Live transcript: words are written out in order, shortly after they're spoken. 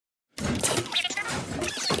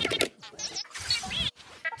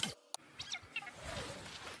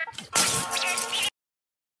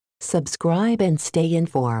Subscribe and stay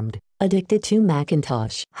informed. Addicted to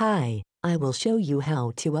Macintosh. Hi, I will show you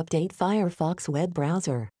how to update Firefox web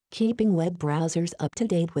browser. Keeping web browsers up to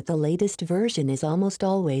date with the latest version is almost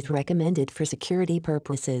always recommended for security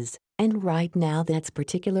purposes. And right now that's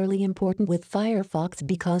particularly important with Firefox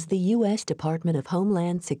because the U.S. Department of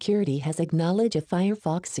Homeland Security has acknowledged a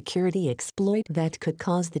Firefox security exploit that could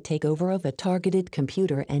cause the takeover of a targeted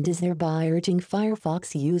computer and is thereby urging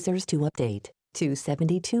Firefox users to update to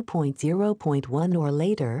 72.0.1 or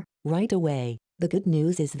later, right away. The good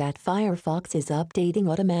news is that Firefox is updating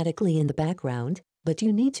automatically in the background, but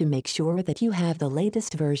you need to make sure that you have the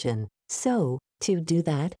latest version. So, to do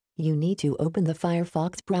that, you need to open the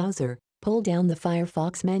Firefox browser, pull down the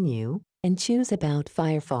Firefox menu, and choose About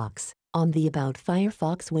Firefox. On the About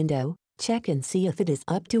Firefox window, check and see if it is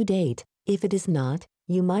up to date. If it is not,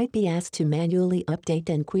 you might be asked to manually update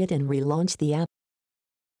and quit and relaunch the app.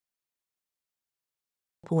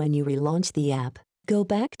 When you relaunch the app, go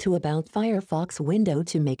back to About Firefox window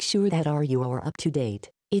to make sure that you are up to date.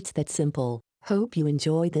 It's that simple. Hope you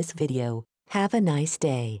enjoy this video. Have a nice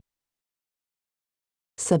day.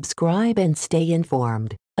 Subscribe and stay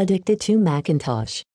informed. Addicted to Macintosh.